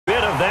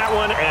that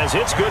one as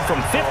it's good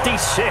from 56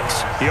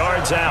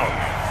 yards out.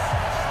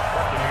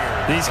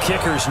 These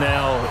kickers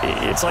now,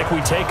 it's like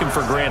we take them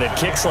for granted.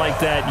 Kicks like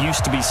that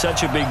used to be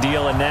such a big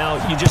deal, and now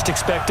you just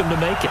expect them to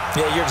make it.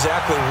 Yeah, you're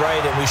exactly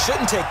right, and we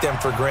shouldn't take them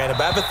for granted,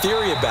 but I have a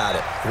theory about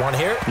it. You want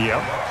to hear it?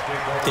 Yep.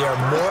 They are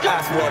more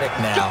athletic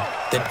now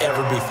than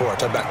ever before.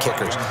 Talk about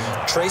kickers.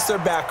 Trace their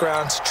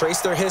backgrounds,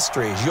 trace their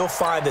histories. You'll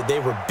find that they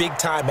were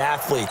big-time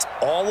athletes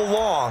all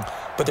along,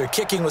 but their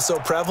kicking was so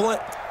prevalent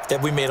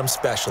that we made them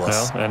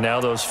specialists. Well, and now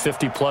those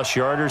 50-plus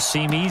yarders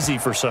seem easy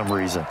for some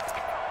reason.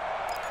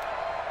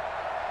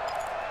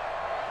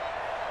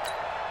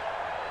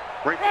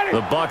 The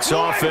Bucs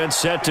offense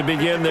set to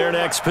begin their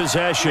next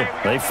possession.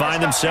 They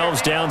find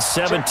themselves down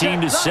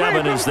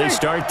 17-7 as they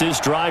start this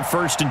drive,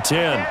 1st and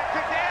 10.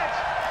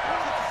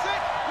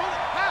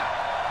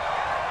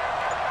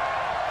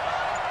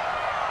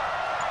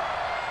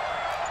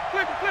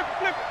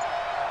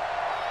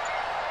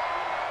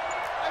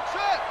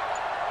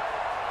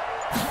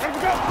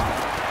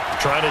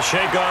 Trying to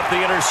shake off the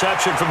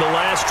interception from the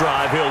last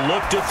drive. He'll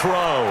look to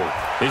throw.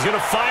 He's going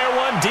to fire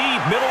one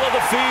deep, middle of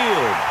the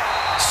field.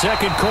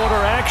 Second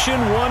quarter action,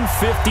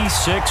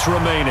 1:56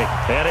 remaining.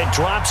 And it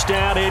drops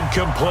down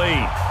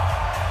incomplete.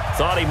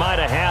 Thought he might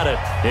have had it.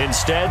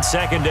 Instead,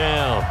 second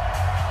down.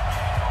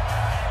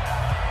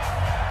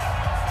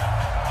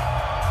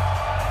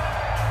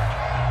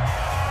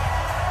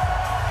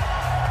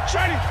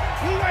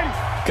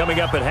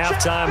 Coming up at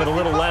halftime in a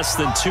little less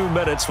than 2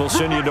 minutes, we'll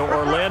send you to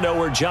Orlando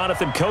where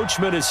Jonathan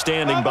Coachman is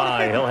standing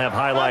by. He'll have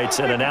highlights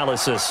and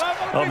analysis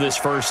of this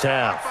first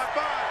half.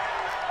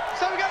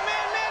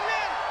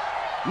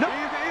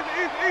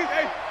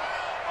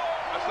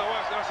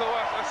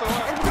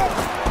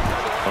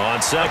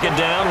 On second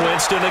down,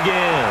 Winston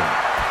again.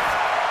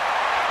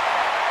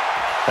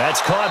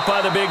 That's caught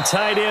by the big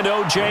tight end,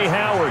 O.J.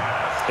 Howard.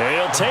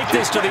 He'll take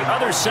this to the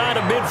other side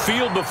of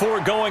midfield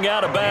before going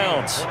out of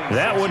bounds.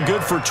 That one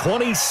good for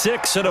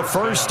 26 and a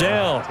first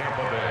down.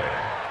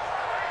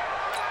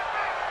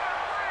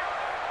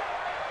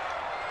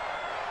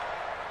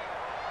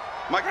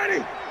 Mike, ready?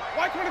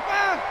 White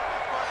 25.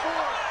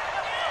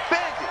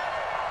 Bandit.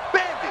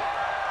 Bandit.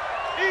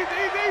 Easy,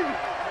 easy, easy.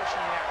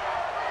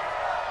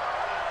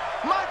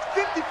 Mike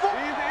 54.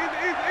 Easy, easy,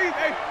 easy,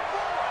 easy.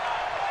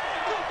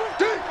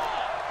 Chill,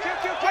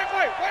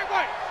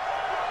 wait.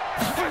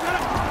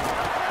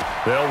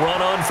 They'll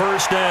run on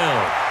first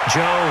down.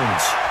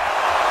 Jones.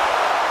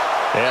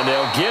 And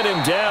they'll get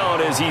him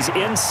down as he's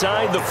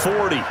inside the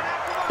 40.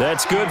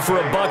 That's good for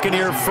a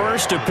Buccaneer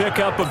first, a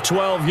pickup of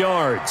 12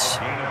 yards.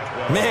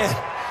 Man,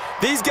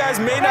 these guys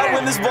may not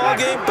win this ball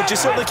game, but you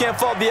certainly can't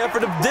fault the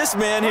effort of this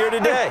man here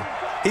today.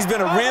 He's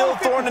been a real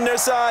thorn in their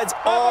sides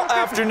all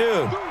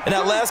afternoon. And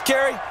that last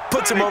carry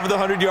puts him over the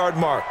 100-yard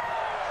mark.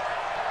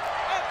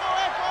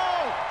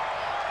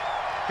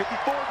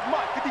 54's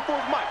Mike.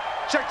 54's Mike.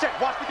 Check.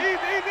 Watch the easy.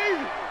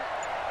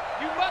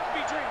 You must be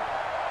dreaming.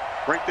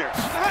 Right there.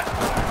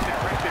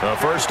 A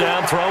first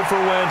down throw for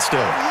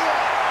Winston.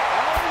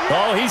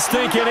 Oh, he's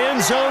thinking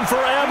end zone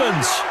for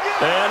Evans.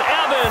 And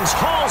Evans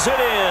hauls it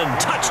in.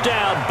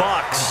 Touchdown,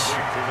 Bucs.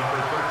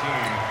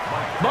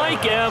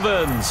 Mike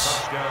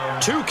Evans.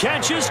 2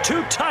 catches,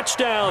 2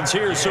 touchdowns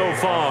here so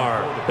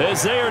far,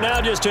 as they are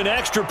now just an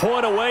extra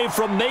point away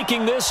from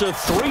making this a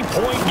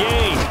 3-point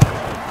game.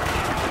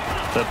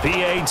 The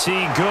PAT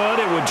good.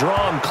 It would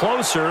draw him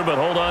closer, but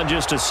hold on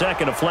just a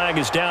second. A flag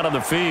is down on the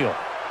field.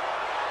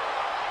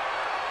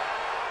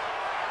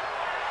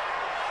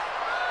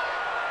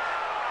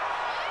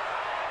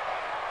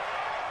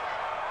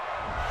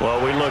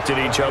 Well, we looked at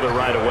each other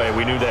right away.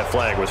 We knew that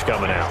flag was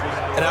coming out.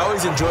 And I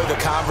always enjoy the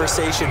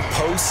conversation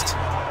post,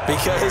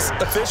 because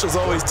officials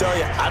always tell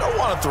you, I don't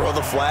want to throw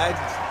the flag,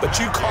 but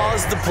you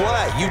caused the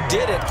play. You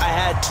did it. I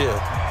had to.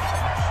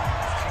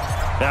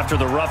 After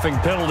the roughing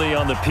penalty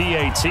on the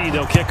PAT,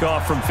 they'll kick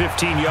off from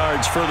 15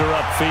 yards further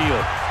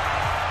upfield.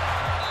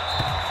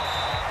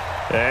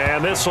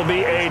 And this will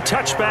be a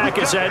touchback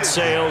as that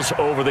sails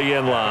over the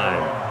end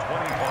line.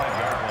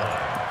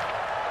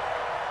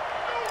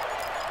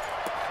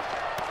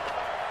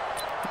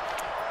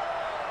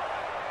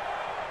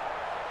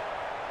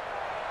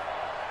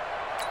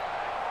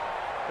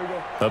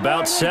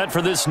 About set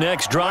for this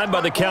next drive by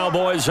the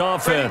Cowboys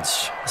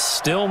offense.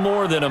 Still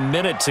more than a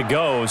minute to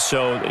go,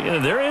 so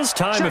there is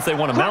time if they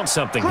want to mount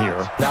something here.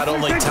 Not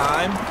only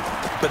time,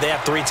 but they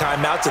have 3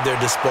 timeouts at their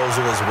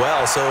disposal as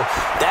well, so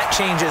that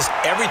changes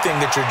everything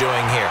that you're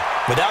doing here.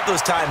 Without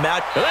those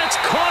timeouts.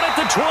 That's caught at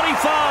the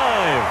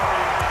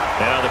 25.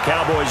 Now the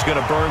Cowboys going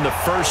to burn the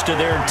first of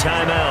their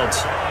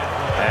timeouts,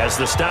 as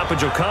the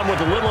stoppage will come with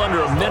a little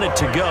under a minute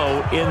to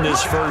go in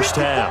this first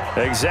half.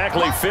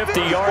 Exactly 50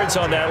 yards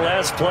on that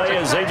last play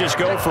as they just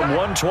go from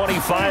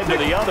 125 to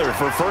the other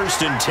for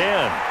 1st and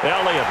 10.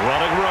 Elliott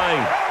running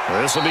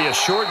right. This will be a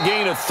short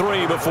gain of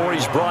 3 before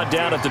he's brought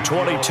down at the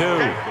 22.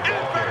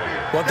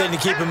 One thing to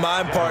keep in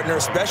mind, partner,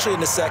 especially in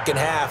the second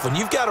half, when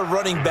you've got a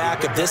running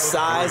back of this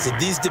size, of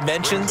these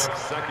dimensions,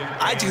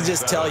 I can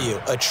just tell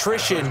you,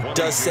 attrition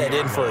does set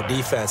in for a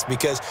defense,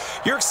 because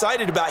you're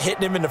excited about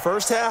hitting him in the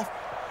first half,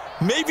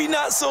 Maybe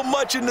not so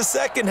much in the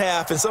second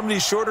half, and some of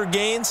these shorter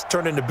gains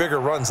turn into bigger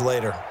runs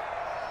later.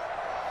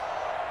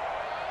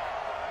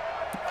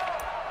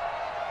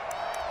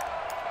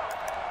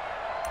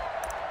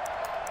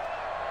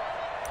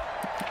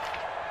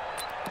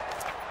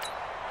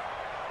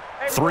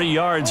 Three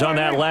yards on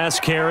that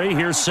last carry.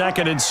 Here's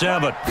 2nd and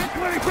 7. To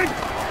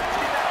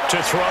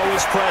throw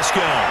is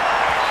Prescott.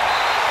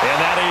 And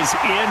that is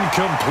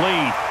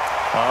incomplete.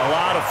 A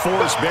lot of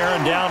force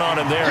bearing down on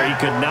him there. He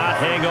could not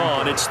hang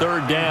on. It's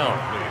 3rd down.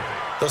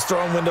 Those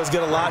throwing windows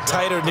get a lot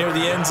tighter near the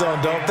end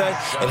zone, don't they?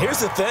 And here's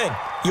the thing.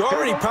 You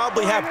already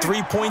probably have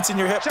 3 points in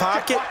your hip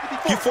pocket.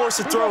 You force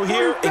a throw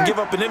here and give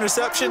up an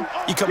interception,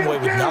 you come away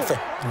with nothing.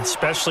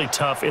 Especially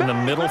tough in the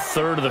middle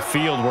third of the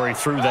field where he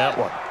threw that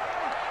one.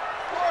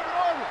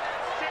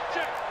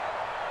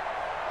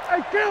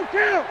 Hey,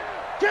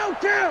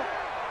 kill.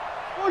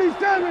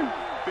 47.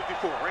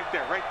 54, right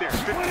there.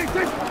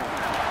 26.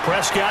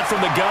 Prescott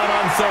from the gun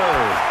on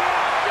 3rd.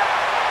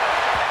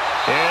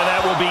 And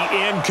that will be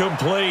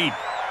incomplete.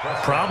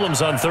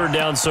 Problems on 3rd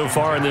down so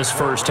far in this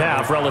first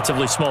half.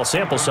 Relatively small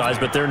sample size,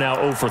 but they're now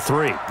 0 for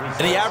 3. And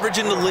the average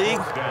in the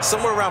league,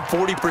 somewhere around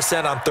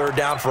 40% on 3rd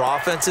down for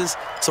offenses.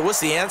 So what's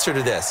the answer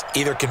to this?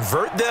 Either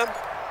convert them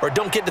or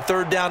don't get to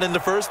 3rd down in the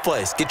first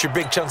place. Get your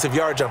big chunks of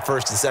yards on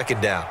 1st and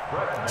 2nd down.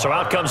 So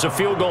out comes a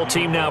field goal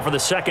team now for the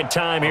 2nd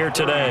time here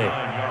today.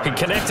 He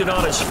connected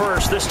on his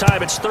first. This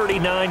time it's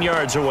 39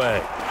 yards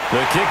away.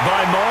 The kick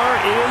by Marr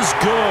is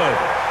good.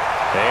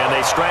 And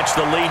they stretch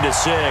the lead to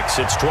 6.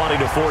 It's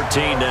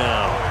 20-14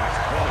 now.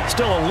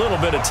 Still a little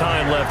bit of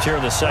time left here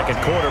in the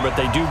 2nd quarter, but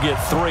they do get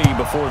 3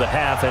 before the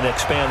half and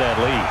expand that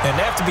lead. And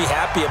they have to be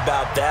happy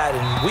about that,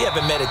 and we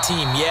haven't met a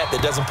team yet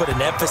that doesn't put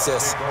an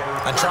emphasis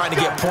on trying to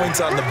get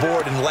points on the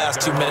board in the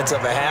last 2 minutes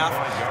of a half.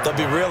 They'll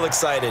be real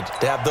excited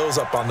to have those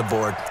up on the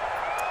board.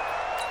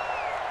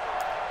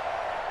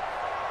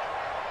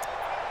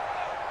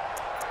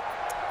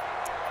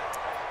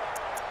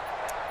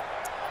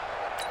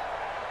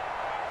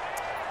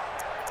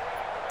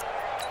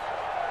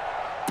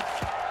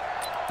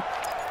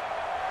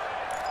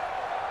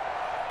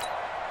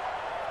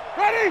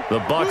 The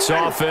Bucs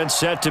offense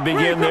set to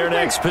begin their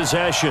next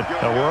possession.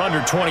 Now we're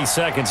under 20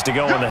 seconds to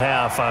go in the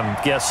half. I'm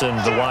guessing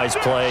the wise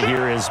play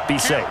here is be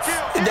safe.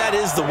 That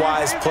is the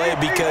wise play,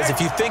 because if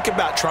you think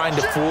about trying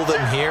to fool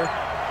them here,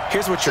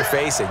 here's what you're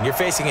facing. You're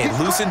facing a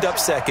loosened up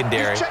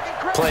secondary,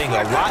 playing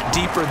a lot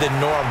deeper than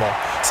normal.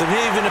 So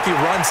even if you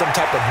run some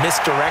type of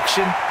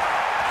misdirection,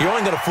 you're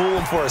only going to fool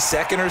them for a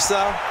second or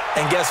so.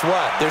 And guess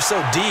what? They're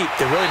so deep,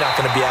 they're really not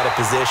going to be out of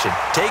position.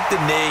 Take the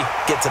knee,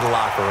 get to the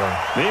locker room.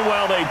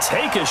 Meanwhile, they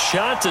take a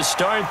shot to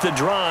start the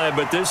drive,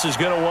 but this is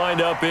going to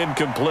wind up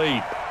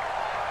incomplete.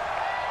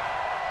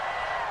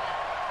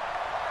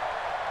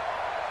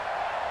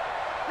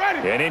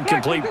 An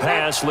incomplete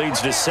pass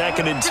leads to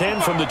 2nd and 10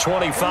 from the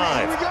 25.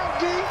 Here we go,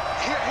 D.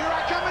 Here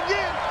I come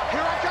again.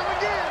 Here I come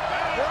again.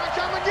 Here I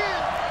come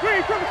again.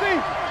 Green, triple C.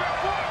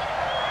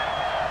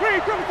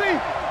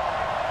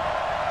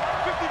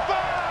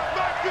 55.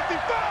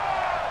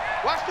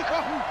 55. Watch the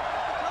call.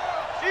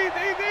 Easy.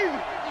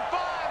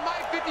 55,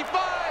 Mike, 55.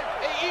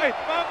 Hey,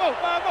 5-0.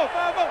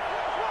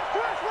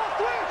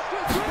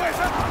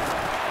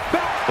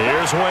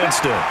 Here's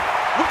Winston.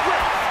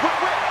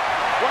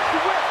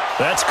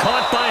 That's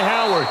caught by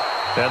Howard.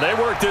 And they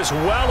work this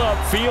well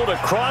upfield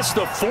across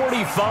the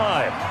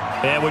 45.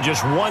 And with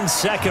just 1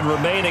 second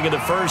remaining in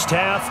the first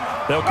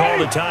half, they'll call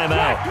the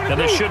timeout. And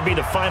this should be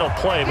the final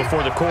play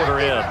before the quarter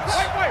ends.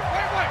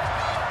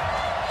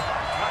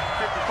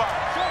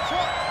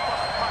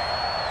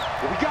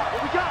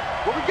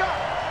 What we got?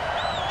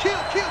 Kill.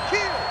 Switch.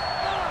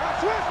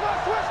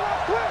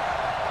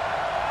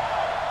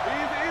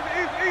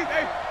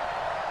 Easy.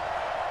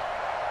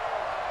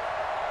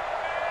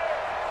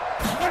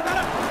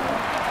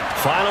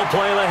 Final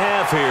play of the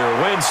half here.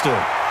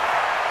 Winston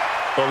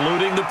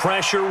eluding the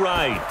pressure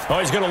right. Oh,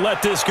 he's going to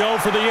let this go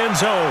for the end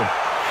zone.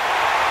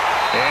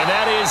 And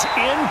that is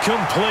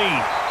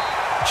incomplete.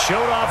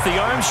 Showed off the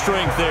arm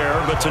strength there,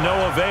 but to no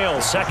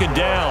avail. 2nd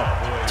down.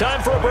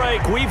 Time for a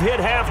break. We've hit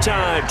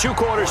halftime. 2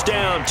 quarters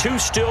down. 2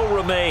 still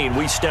remain.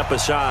 We step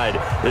aside.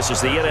 This is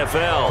the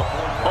NFL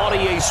on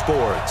EA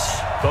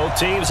Sports. Both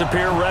teams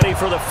appear ready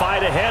for the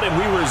fight ahead, and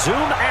we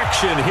resume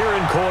action here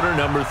in quarter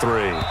number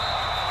 3.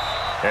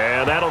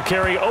 And that'll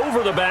carry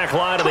over the back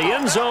line of the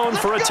end zone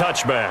for a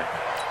touchback.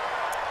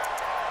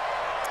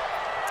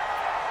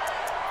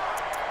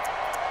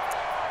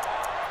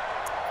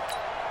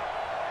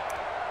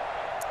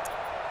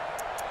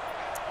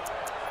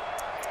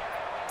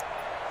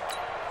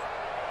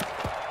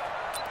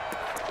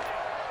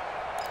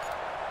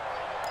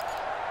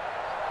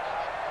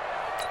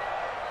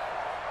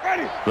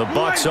 The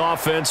Bucs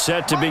offense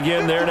set to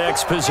begin their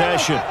next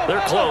possession.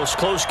 They're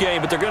close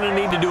game, but they're going to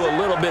need to do a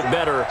little bit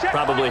better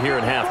probably here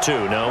in half 2,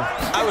 no?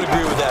 I would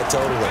agree with that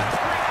totally.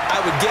 I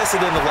would guess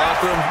it in the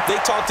locker room. They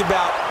talked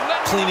about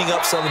cleaning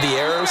up some of the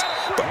errors,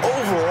 but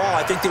overall,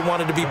 I think they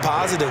wanted to be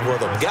positive with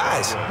them.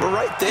 Guys, we're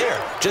right there.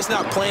 Just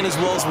not playing as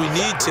well as we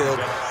need to.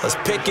 Let's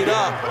pick it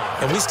up,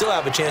 and we still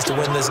have a chance to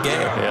win this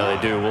game. Yeah,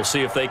 they do. We'll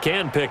see if they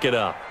can pick it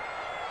up.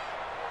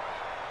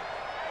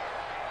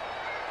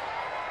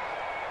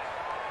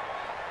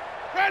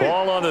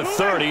 Ball on the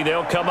 30.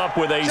 They'll come up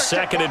with a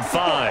 2nd and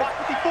 5.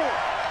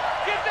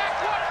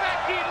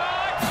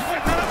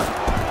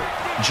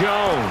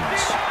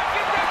 Jones.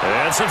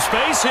 And some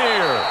space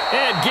here.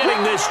 And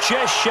getting this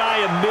just shy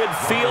of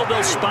midfield.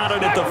 They'll spot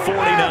it at the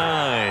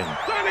 49.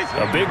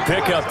 A big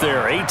pickup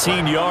there.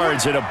 18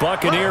 yards and a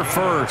Buccaneer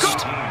first.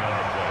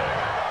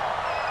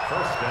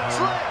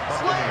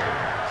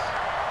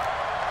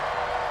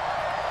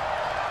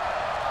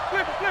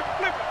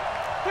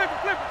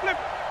 Flip it.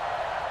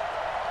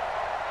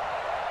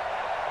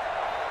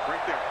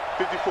 Right there.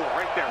 54,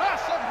 right there.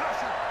 Hustle.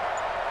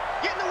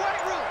 Get in the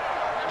weight room.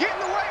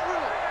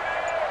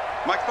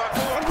 Mike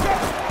 5-4.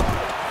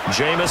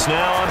 Jameis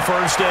now on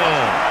 1st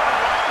down.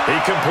 He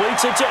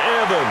completes it to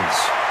Evans.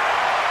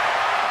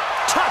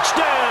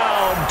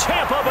 Touchdown,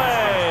 Tampa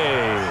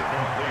Bay.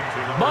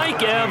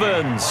 Mike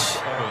Evans,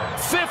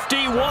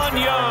 51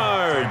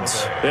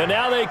 yards. And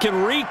now they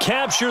can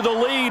recapture the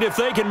lead if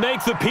they can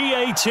make the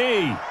PAT.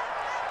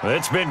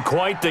 It's been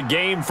quite the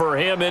game for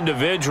him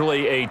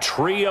individually. A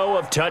trio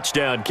of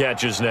touchdown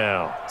catches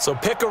now. So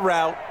pick a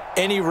route,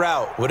 any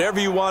route. Whatever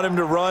you want him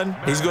to run,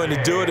 he's going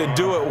to do it and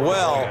do it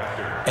well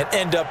and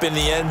end up in the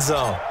end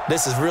zone.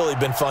 This has really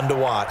been fun to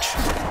watch.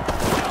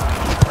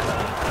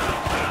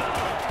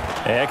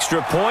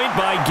 Extra point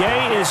by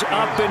Gay is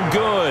up and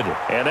good.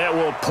 And that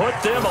will put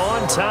them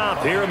on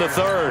top here in the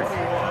 3rd.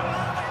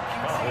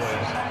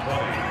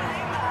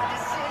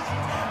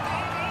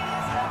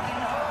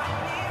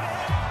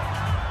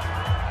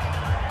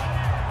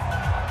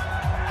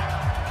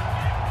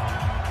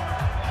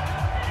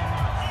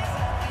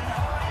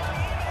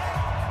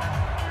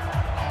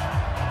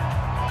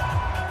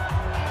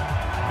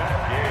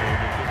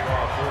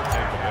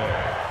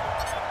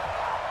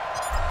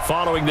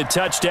 Following the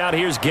touchdown,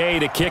 here's Gay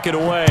to kick it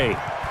away.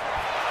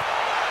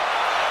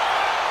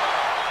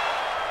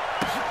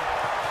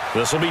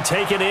 This will be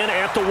taken in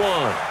at the 1.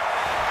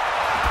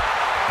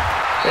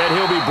 And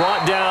he'll be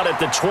brought down at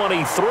the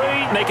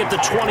 23, make it the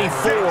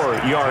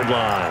 24-yard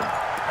line.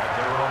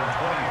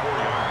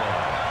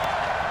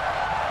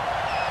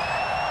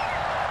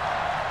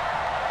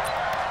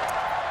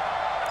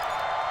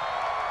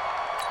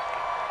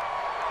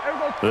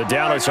 The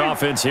Dallas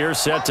offense here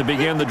set to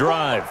begin the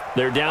drive.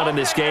 They're down in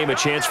this game. A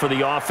chance for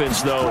the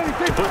offense, though,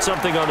 to put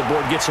something on the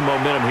board, get some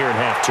momentum here in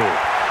half 2.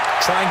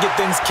 Try and get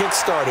things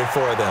kick-started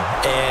for them.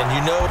 And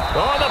you know...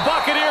 Oh, the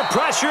Buccaneer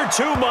pressure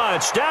too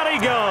much. Down he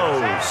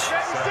goes.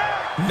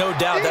 No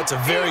doubt that's a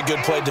very good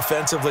play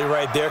defensively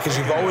right there because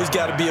you've always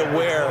got to be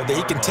aware that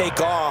he can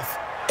take off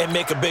and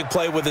make a big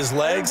play with his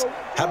legs.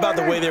 How about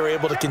the way they were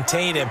able to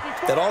contain him?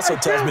 That also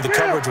tells me the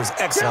coverage was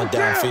excellent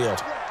downfield.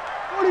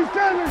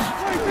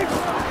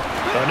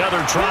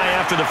 Another try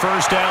after the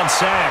 1st down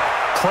sack.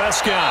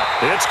 Prescott,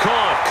 it's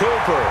caught.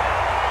 Cooper.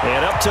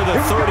 And up to the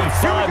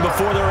 35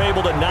 before they're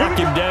able to knock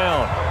him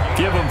down.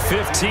 Give him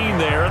 15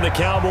 there, and the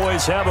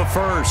Cowboys have a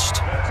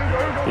first.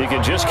 You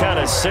can just kind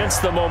of sense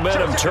the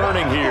momentum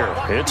turning here.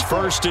 It's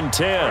 1st and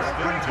 10.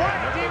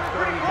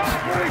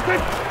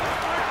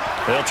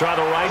 They'll try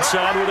the right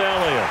side with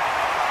Elliott.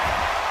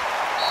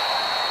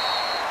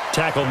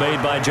 Tackle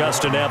made by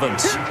Justin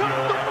Evans.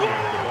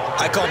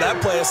 I call that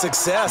play a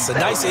success. A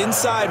nice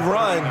inside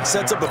run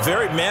sets up a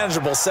very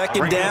manageable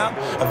 2nd down.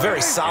 A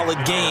very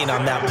solid gain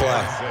on that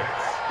play.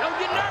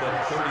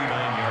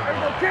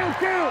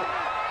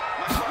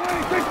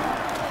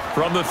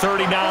 From the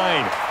 39,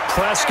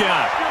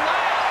 Prescott.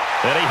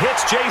 And he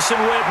hits Jason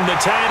Witten, the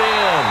tight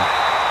end.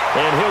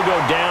 And he'll go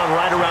down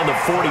right around the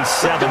 47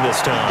 this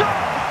time.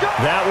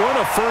 That one,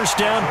 a 1st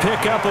down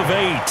pickup of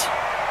 8.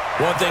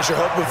 One thing you're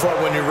hoping for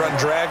when you run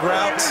drag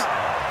routes,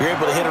 you're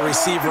able to hit a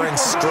receiver in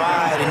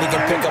stride, and he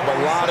can pick up a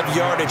lot of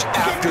yardage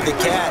after the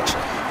catch.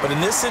 But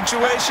in this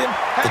situation,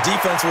 the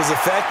defense was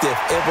effective,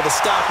 able to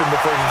stop him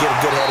before he could get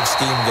a good head of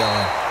steam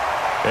going.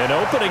 An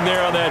opening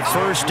there on that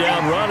 1st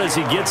down run as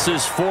he gets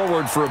this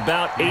forward for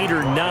about 8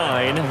 or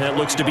 9. That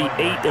looks to be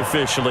 8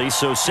 officially,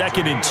 so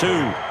 2nd and 2.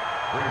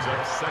 Brings up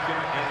 2nd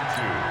and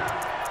 2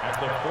 at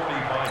the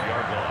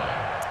 45-yard line.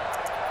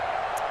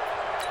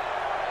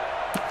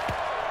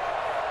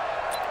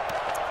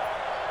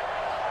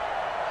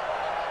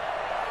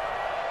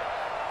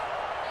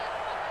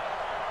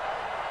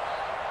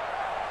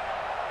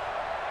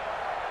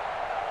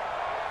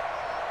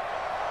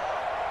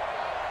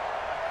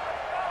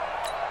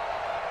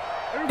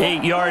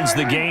 Eight yards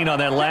the gain on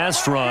that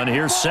last run.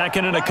 Here's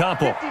 2nd and a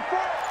couple.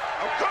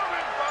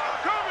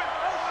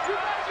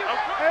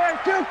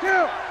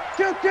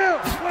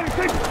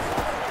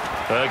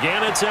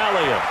 Again, it's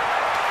Elliott.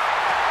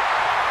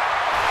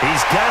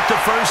 He's got the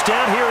 1st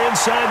down here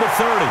inside the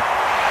 30.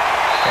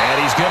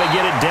 And he's going to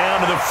get it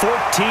down to the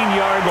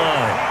 14-yard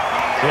line.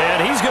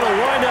 And he's going to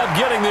wind up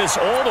getting this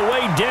all the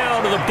way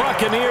down to the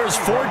Buccaneers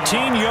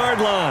 14-yard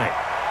line.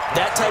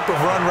 That type of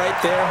run right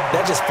there,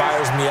 that just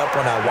fires me up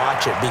when I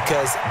watch it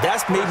because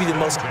that's maybe the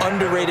most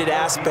underrated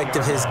aspect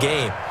of his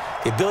game.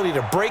 The ability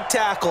to break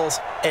tackles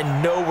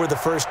and know where the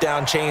first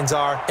down chains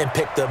are and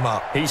pick them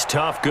up. He's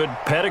tough, good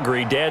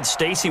pedigree. Dad,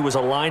 Stacy, was a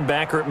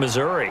linebacker at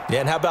Missouri. Yeah,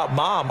 and how about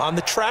Mom on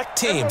the track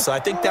team? So I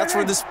think that's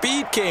where the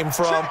speed came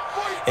from.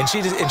 And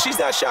she's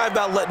not shy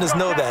about letting us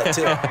know that,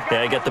 too.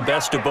 Yeah, got the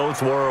best of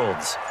both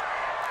worlds.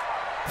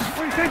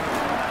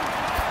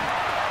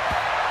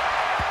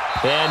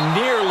 And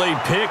nearly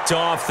picked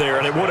off there,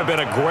 and it would have been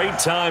a great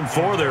time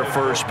for their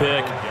first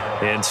pick.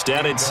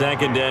 Instead, it's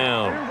second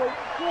down.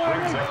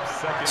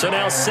 So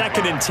now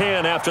 2nd and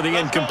 10 after the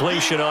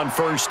incompletion on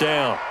first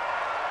down.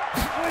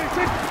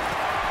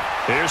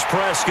 Here's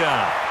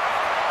Prescott.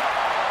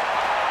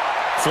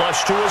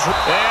 Flush to his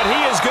right, and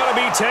he is going to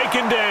be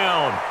taken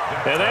down.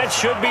 And that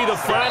should be the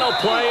final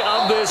play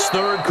of this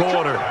third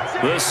quarter.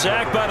 The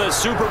sack by the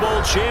Super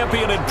Bowl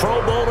champion and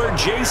Pro Bowler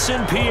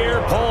Jason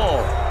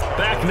Pierre-Paul.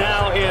 Back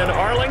now in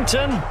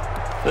Arlington.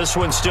 This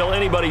one's still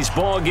anybody's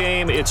ball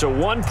game. It's a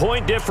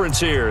 1-point difference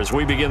here as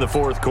we begin the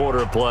fourth quarter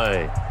of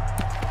play.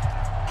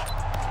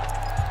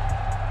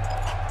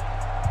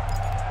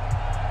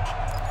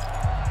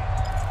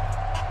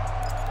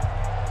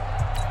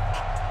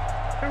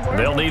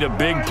 They'll need a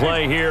big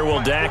play here.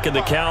 Will Dak and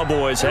the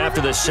Cowboys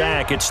after the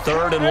sack. It's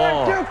 3rd and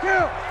long.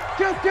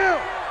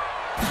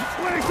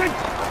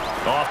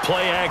 Off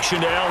play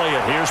action to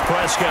Elliott. Here's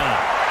Prescott.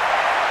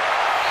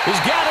 He's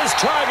got his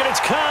target. It's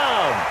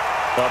Cobb.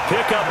 A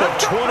pickup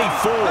of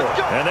 24.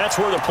 And that's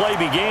where the play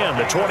began,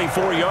 the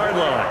 24-yard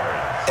line.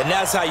 And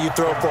that's how you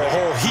throw for a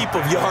whole heap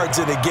of yards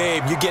in a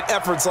game. You get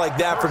efforts like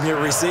that from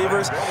your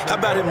receivers. How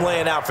about him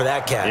laying out for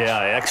that catch?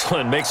 Yeah,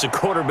 excellent. Makes the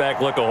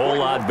quarterback look a whole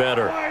lot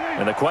better.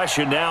 And the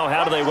question now,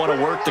 how do they want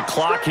to work the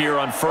clock here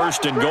on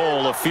 1st and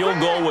goal? A field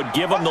goal would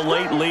give them the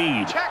late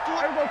lead.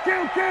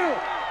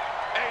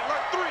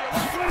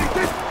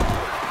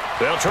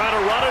 They'll try to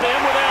run it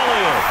in with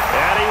Elliott.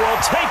 And he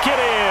will take it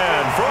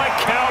in for a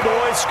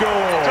Cowboy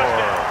score.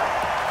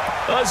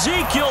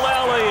 Ezekiel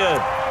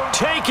Elliott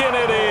taking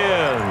it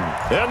in.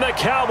 And the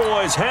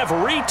Cowboys have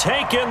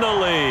retaken the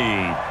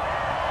lead.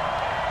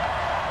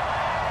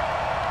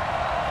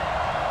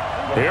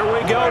 Here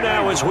we go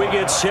now as we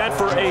get set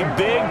for a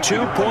big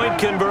 2-point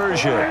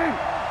conversion.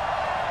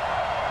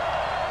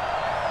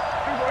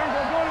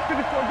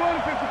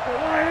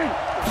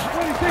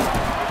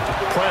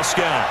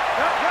 Prescott.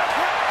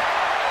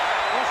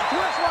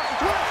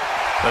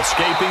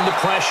 Escaping the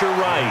pressure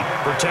right.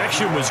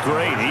 Protection was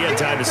great. He had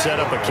time to set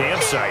up a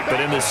campsite.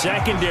 But in the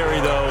secondary,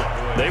 though,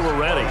 they were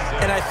ready.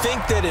 And I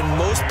think that in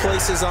most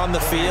places on the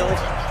field,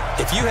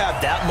 if you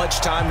have that much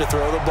time to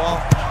throw the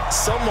ball,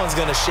 someone's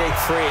going to shake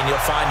free and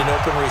you'll find an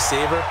open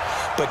receiver.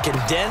 But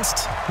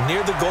condensed near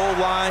the goal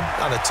line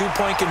on a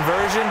 2-point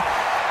conversion,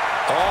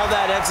 all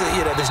that extra,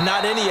 there's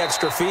not any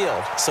extra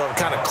field. So it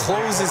kind of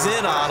closes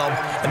in on them,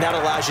 and that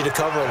allows you to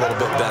cover a little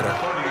bit better.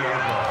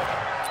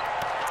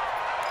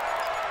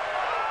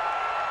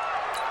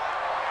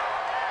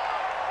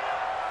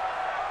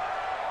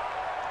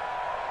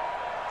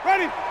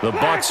 The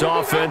Bucs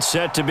offense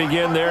set to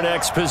begin their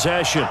next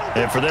possession.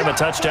 And for them, a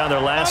touchdown their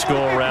last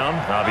go-around.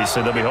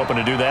 Obviously, they'll be hoping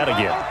to do that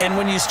again. And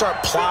when you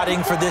start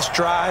plotting for this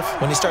drive,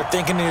 when you start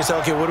thinking to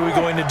yourself, okay, what are we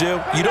going to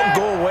do? You don't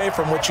go away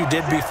from what you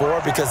did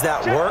before because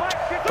that worked,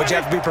 but you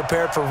have to be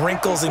prepared for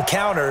wrinkles and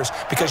counters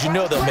because you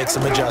know they'll make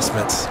some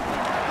adjustments.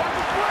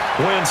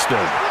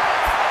 Winston.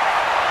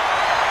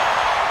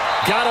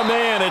 Got a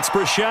man. It's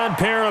Brashad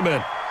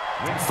Perriman.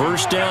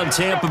 First down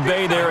Tampa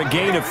Bay there, a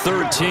gain of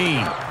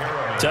 13.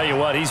 Tell you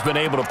what, he's been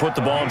able to put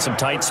the ball in some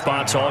tight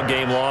spots all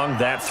game long.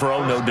 That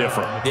throw, no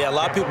different. Yeah, a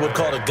lot of people would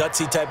call it a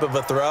gutsy type of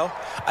a throw.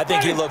 I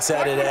think he looks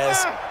at it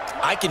as,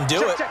 I can do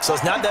it, so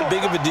it's not that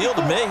big of a deal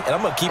to me, and I'm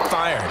going to keep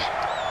firing.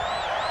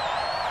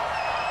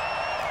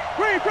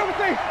 Hey,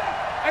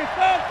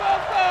 stop.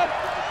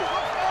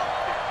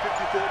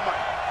 54,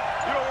 Mike.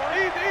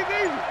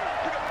 Easy.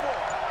 Pick up the ball.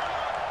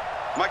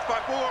 Mike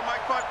 5-4,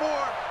 Mike 5-4.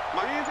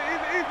 Mike, easy.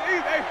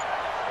 Hey,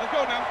 let's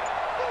go now.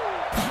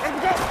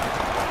 Let's go.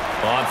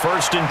 On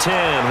 1st and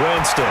 10,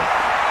 Winston.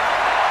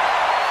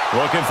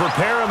 Looking for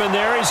Perriman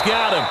there. He's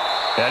got him.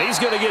 And he's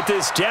going to get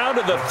this down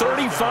to the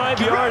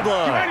 35-yard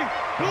line.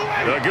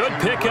 A good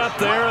pickup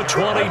there at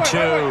 22.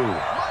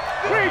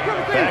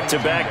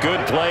 Back-to-back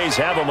good plays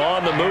have him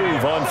on the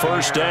move on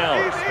first down.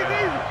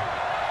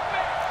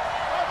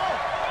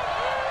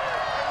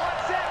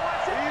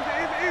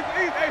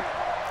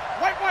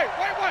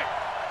 White.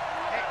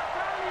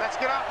 Let's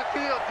get off the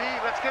field, D.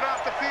 Let's get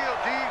off the field,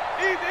 D.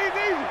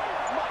 Easy.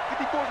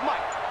 54's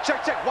Mike.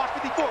 Check. Watch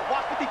 54.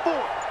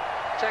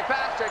 Check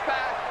pass. Here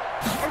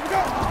we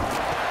go.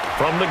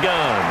 From the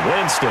gun,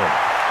 Winston.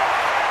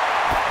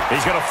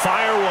 He's going to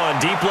fire one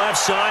deep left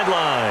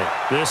sideline.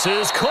 This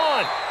is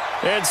caught.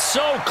 And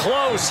so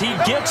close, he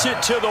gets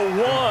it to the 1.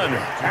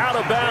 Out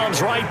of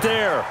bounds right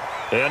there.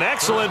 An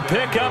excellent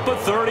pickup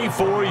of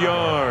 34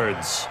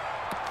 yards.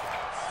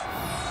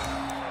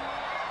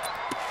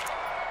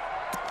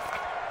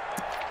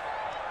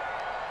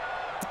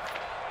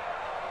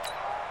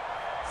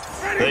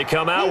 They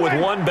come out with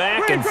one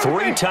back and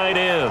three tight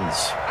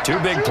ends. Two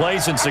big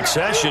plays in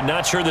succession.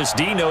 Not sure this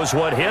D knows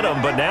what hit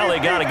them, but now they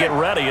got to get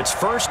ready. It's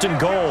 1st and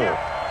goal.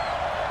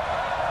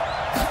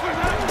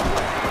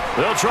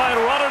 They'll try and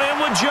run it in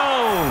with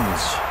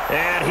Jones.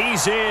 And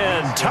he's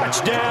in.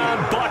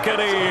 Touchdown,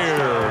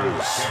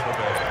 Buccaneers.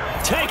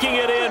 Taking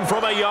it in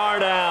from a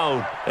yard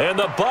out. And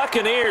the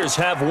Buccaneers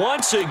have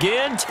once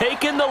again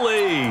taken the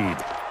lead.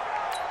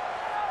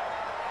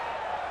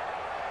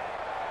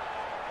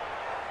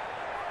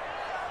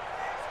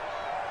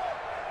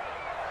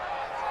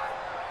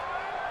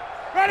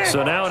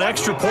 So now an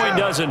extra point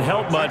doesn't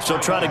help much. They'll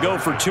try to go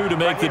for 2 to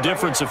make the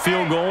difference a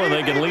field goal, and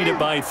they can lead it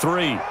by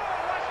 3.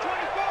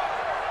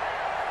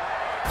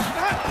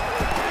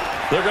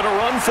 They're going to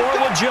run for it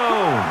with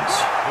Jones.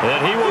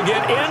 And he will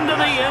get into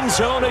the end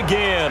zone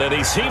again, and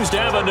he seems to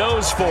have a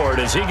nose for it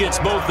as he gets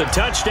both the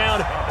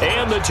touchdown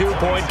and the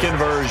 2-point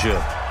conversion.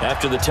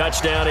 After the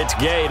touchdown, it's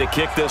Gay to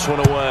kick this one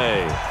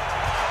away.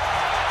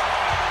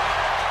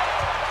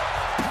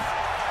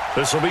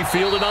 This will be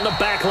fielded on the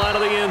back line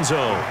of the end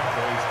zone.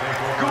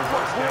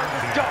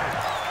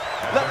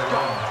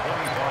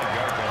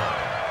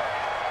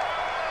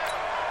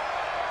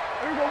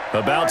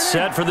 About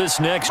set for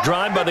this next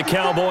drive by the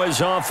Cowboys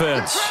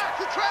offense.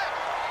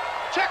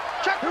 Check.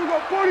 Here we go,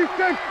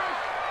 46.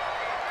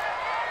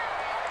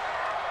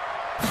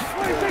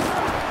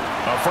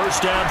 A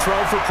first down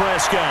throw for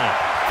Prescott.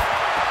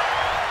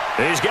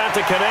 He's got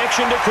the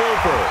connection to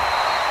Cooper.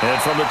 And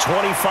from the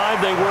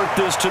 25, they work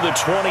this to the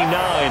 29,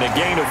 a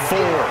gain of 4.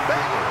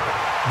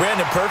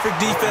 Brandon, perfect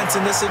defense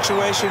in this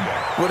situation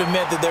would have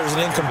meant that there was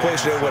an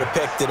incompletion. They would have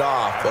picked it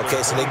off. Okay,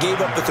 so they gave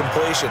up the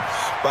completion.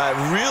 But I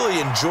really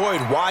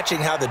enjoyed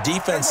watching how the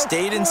defense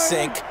stayed in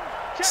sync,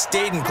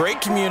 stayed in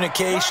great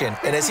communication.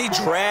 And as he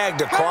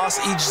dragged across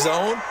each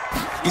zone,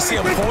 you see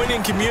him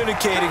pointing,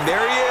 communicating.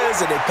 There he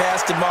is, and they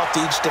passed him off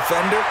to each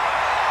defender.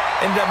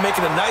 Ended up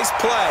making a nice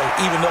play,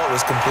 even though it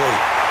was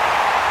complete.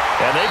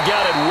 And they've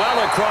got it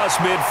well across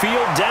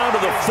midfield, down to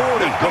the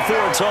 40 before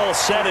it's all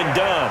said and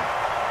done.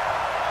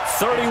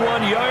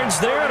 31 yards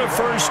there and a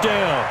first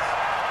down.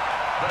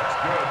 That's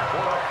good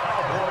for the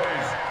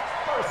Cowboys.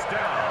 First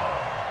down.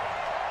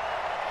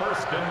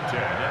 1st and 10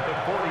 at the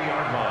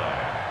 40-yard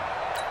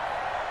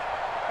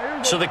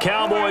line. So the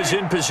Cowboys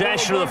in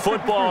possession of the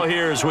football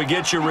here as we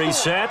get you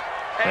reset.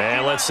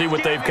 And let's see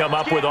what they've come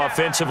up with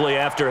offensively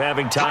after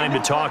having time to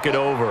talk it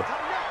over.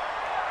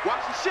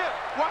 Watch the ship.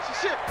 Watch the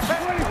ship.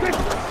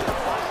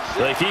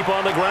 They keep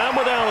on the ground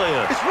with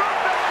Elliott.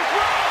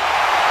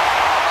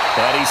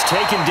 And he's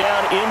taken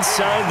down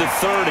inside the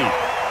 30.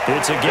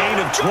 It's a gain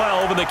of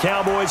 12, and the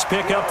Cowboys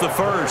pick up the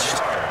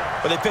first.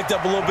 But they picked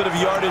up a little bit of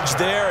yardage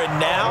there, and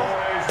now,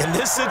 in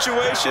this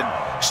situation,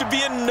 should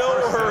be in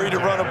no hurry to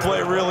run a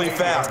play really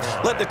fast.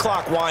 Let the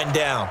clock wind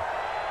down.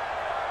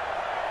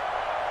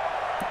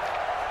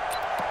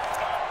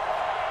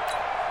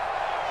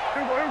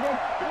 Here we go.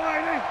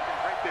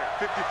 Right there,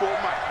 54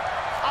 Mike.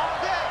 All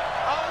day.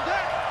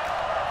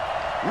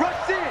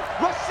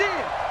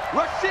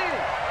 Rush in.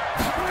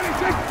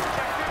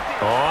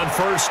 On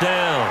first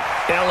down,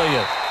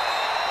 Elliott.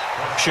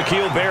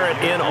 Shaquille Barrett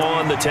in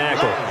on the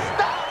tackle.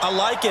 I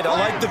like it. I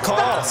like the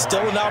call.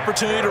 Still an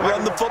opportunity to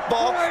run the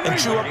football and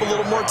chew up a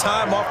little more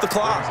time off the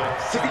clock.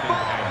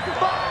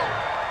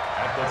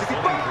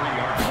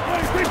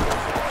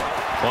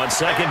 On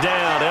second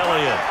down,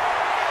 Elliott.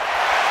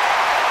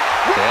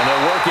 And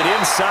they'll work it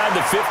inside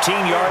the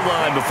 15-yard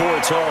line before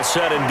it's all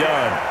said and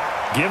done.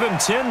 Give him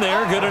 10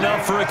 there, good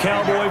enough for a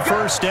Cowboy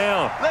first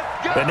down.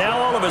 And now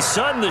all of a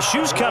sudden, the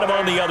shoe's kind of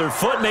on the other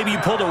foot. Maybe you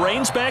pull the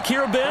reins back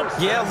here a bit?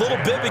 Yeah, a little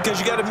bit, because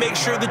you got to make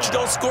sure that you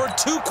don't score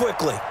too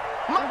quickly.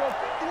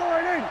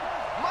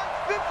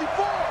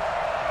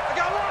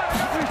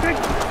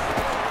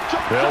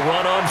 They'll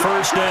run on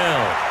first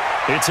down.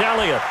 It's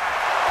Elliott.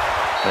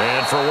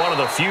 And for one of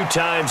the few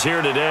times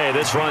here today,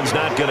 this run's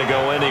not going to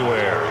go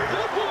anywhere.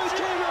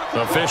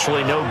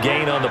 Officially no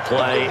gain on the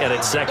play, and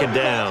it's second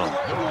down.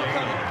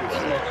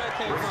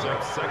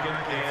 Second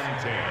and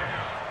 10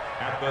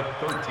 at the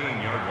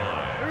 13-yard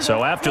line.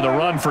 So after the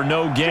run for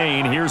no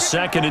gain, here's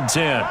second and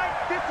 10.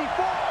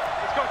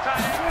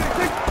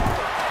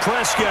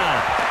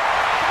 Prescott.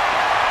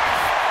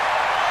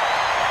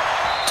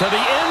 To the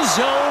end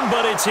zone,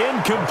 but it's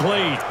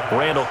incomplete.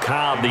 Randall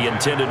Cobb, the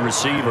intended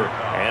receiver,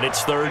 and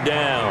it's third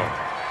down.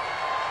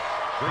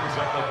 Brings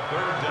up the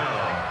 3rd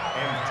down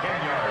and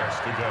 10 yards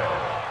to go.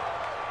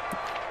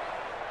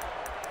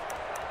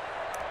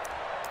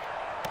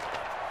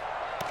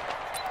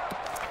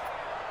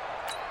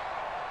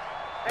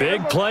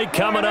 Big play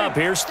coming up.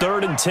 Here's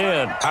 3rd and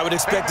 10. I would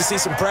expect to see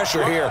some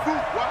pressure here.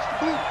 Watch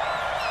the boot.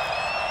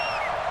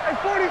 Hey,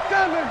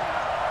 47.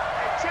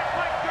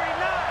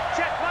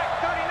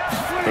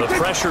 The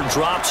pressure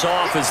drops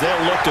off as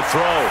they'll look to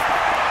throw.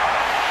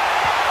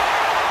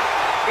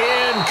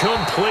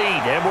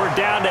 Incomplete, and we're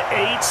down to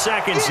 8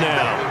 seconds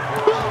now.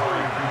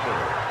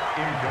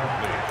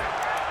 Incomplete.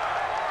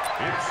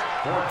 It's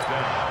 4th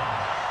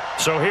down.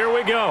 So here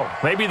we go.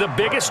 Maybe the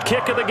biggest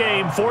kick of the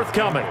game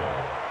forthcoming.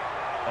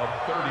 A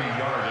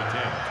 30-yard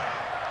attempt.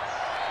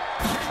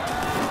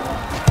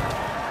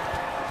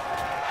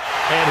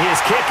 And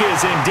his kick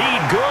is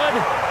indeed good.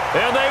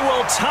 And they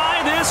will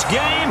tie this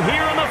game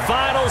here in the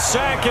final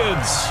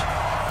seconds.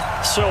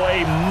 So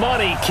a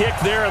money kick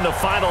there in the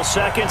final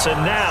seconds.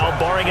 And now,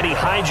 barring any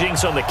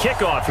hijinks on the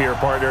kickoff here,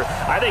 partner,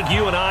 I think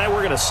you and I,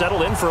 we're going to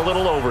settle in for a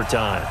little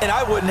overtime. And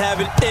I wouldn't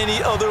have it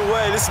any other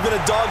way. This has been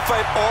a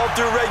dogfight all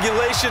through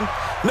regulation.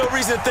 No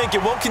reason to think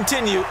it won't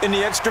continue in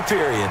the extra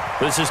period.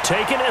 This is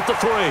taken at the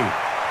 3.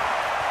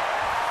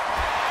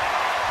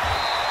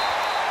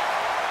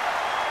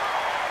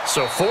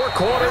 So 4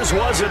 quarters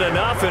wasn't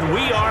enough, and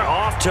we are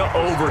off to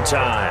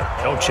overtime.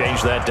 Don't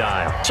change that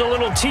dial. It's a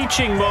little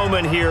teaching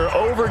moment here.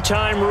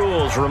 Overtime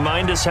rules.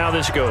 Remind us how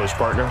this goes,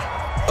 partner.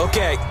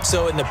 Okay,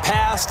 so in the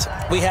past,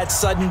 we had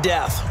sudden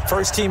death.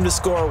 First team to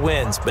score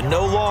wins, but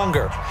no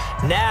longer.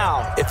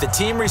 Now, if the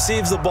team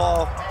receives the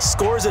ball,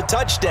 scores a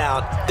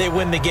touchdown, they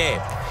win the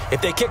game.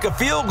 If they kick a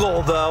field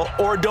goal, though,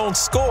 or don't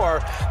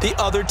score, the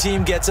other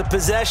team gets a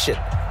possession.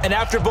 And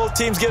after both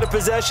teams get a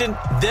possession,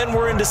 then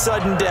we're into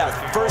sudden death.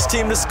 First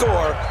team to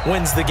score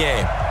wins the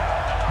game.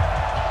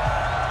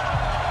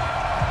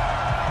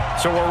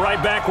 So we're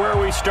right back where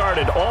we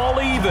started,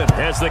 all even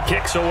as the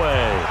kick's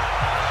away.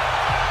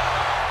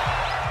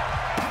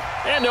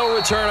 And no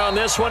return on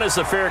this one as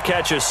the fair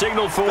catch is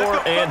signaled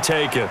for and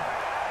taken.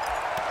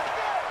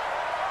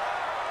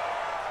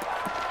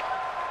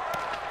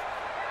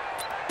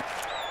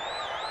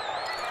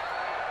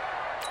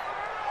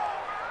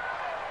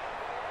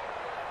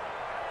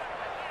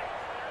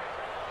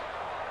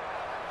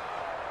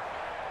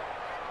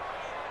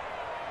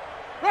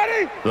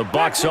 The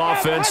Bucs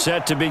offense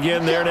set to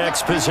begin their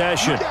next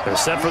possession. They're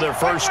set for their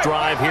first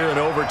drive here in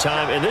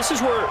overtime, and this is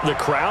where the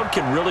crowd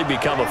can really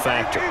become a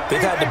factor.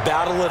 They've had to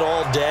battle it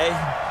all day,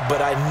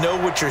 but I know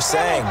what you're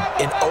saying.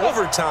 In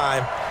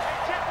overtime,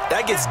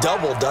 that gets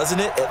doubled,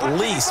 doesn't it? At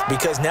least,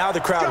 because now the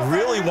crowd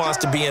really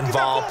wants to be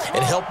involved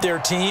and help their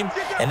team,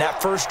 and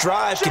that first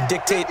drive can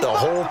dictate the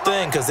whole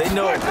thing because they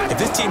know if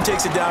this team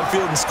takes it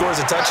downfield and scores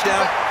a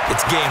touchdown,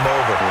 it's game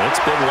over. It's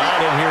been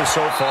loud in here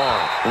so far.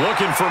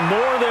 Looking for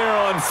more there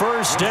on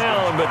first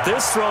down, but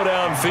this throw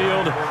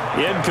downfield,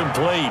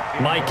 incomplete.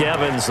 Mike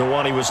Evans, the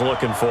one he was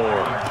looking for.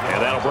 And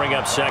that'll bring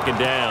up second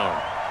down.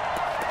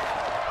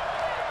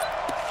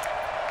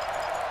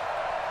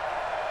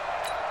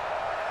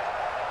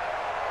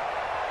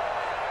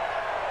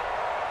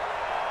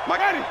 Mike,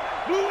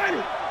 blue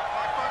lady. 5.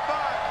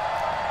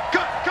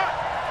 Cut.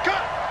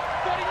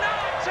 49,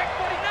 check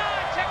 49,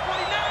 check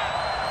 49.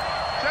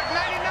 Check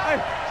 99. Hey.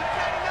 Check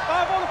 99.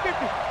 5 on the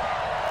 50.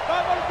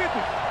 5 on the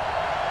 50.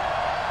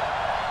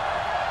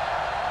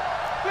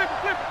 Flip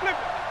it.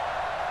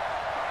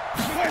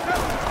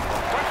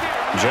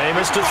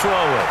 Jameis to throw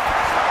it.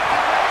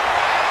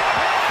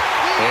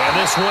 And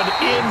this one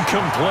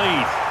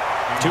incomplete.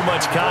 Too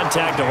much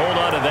contact to hold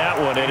on to that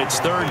one, and it's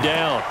third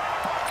down.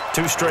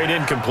 2 straight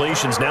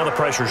incompletions. Now the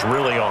pressure's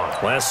really on.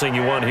 Last thing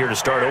you want here to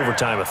start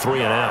overtime, a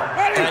 3 and out.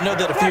 And I know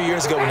that a few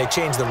years ago when they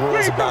changed the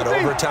rules about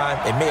overtime,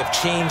 it may have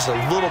changed a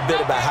little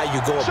bit about how you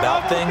go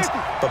about things,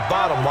 but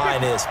bottom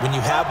line is when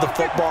you have the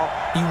football,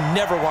 you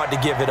never want to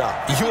give it up.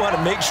 You want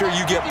to make sure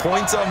you get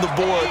points on the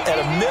board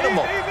at a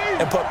minimum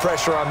and put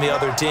pressure on the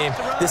other team.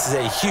 This is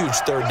a huge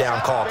third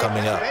down call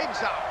coming up.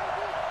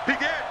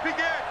 Big edge.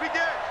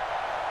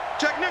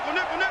 Check nickel.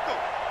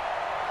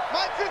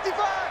 Mike 55,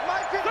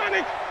 Mike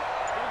 50.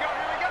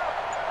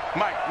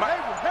 Mike.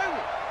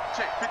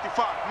 Check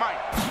 55, Mike.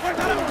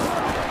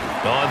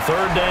 On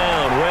third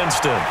down,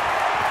 Winston.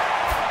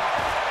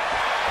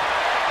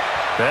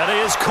 That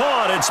is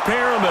caught. It's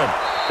Perriman.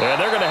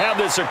 And they're going to have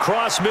this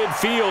across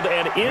midfield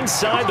and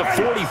inside the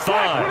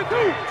 45.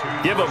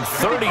 Give them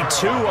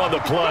 32 on the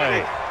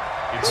play.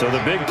 So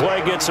the big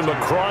play gets them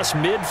across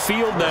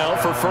midfield now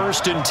for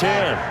 1st and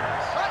 10.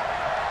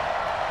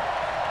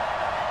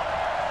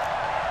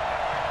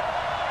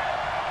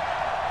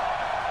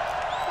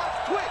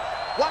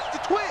 Watch the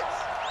twist.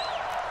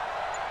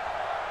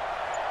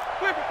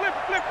 Flip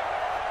it.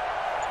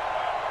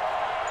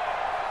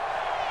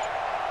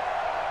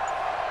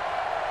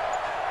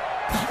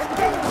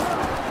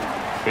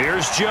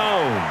 Here's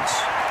Jones.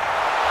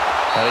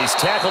 And he's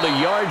tackled a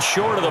yard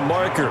short of the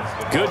marker.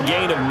 Good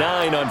gain of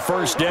 9 on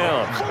first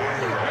down.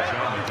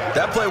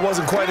 That play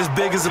wasn't quite as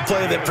big as the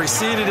play that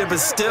preceded it, but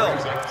still,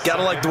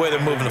 gotta like the way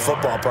they're moving the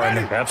football,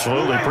 partner.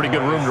 Absolutely. Pretty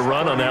good room to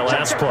run on that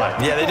last play.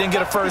 Yeah, they didn't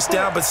get a first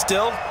down, but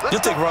still,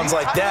 you'll take runs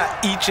like that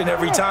each and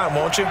every time,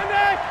 won't you?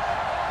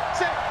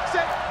 Set.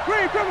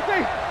 Green, triple T.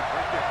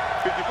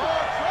 54.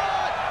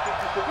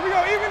 Here we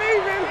go, even.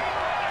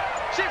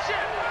 Shift.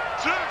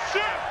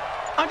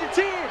 Under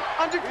 10.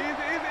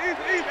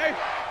 Easy.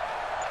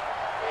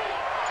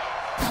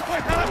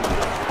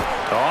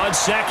 On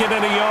 2nd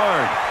and a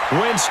yard,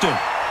 Winston.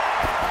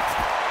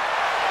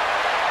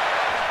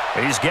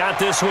 He's got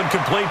this one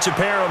complete to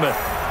Perriman.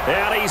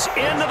 And he's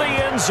into the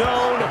end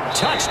zone.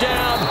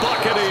 Touchdown,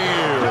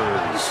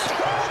 Buccaneers.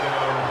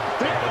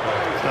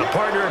 Now,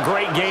 partner, a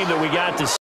great game that we got to see.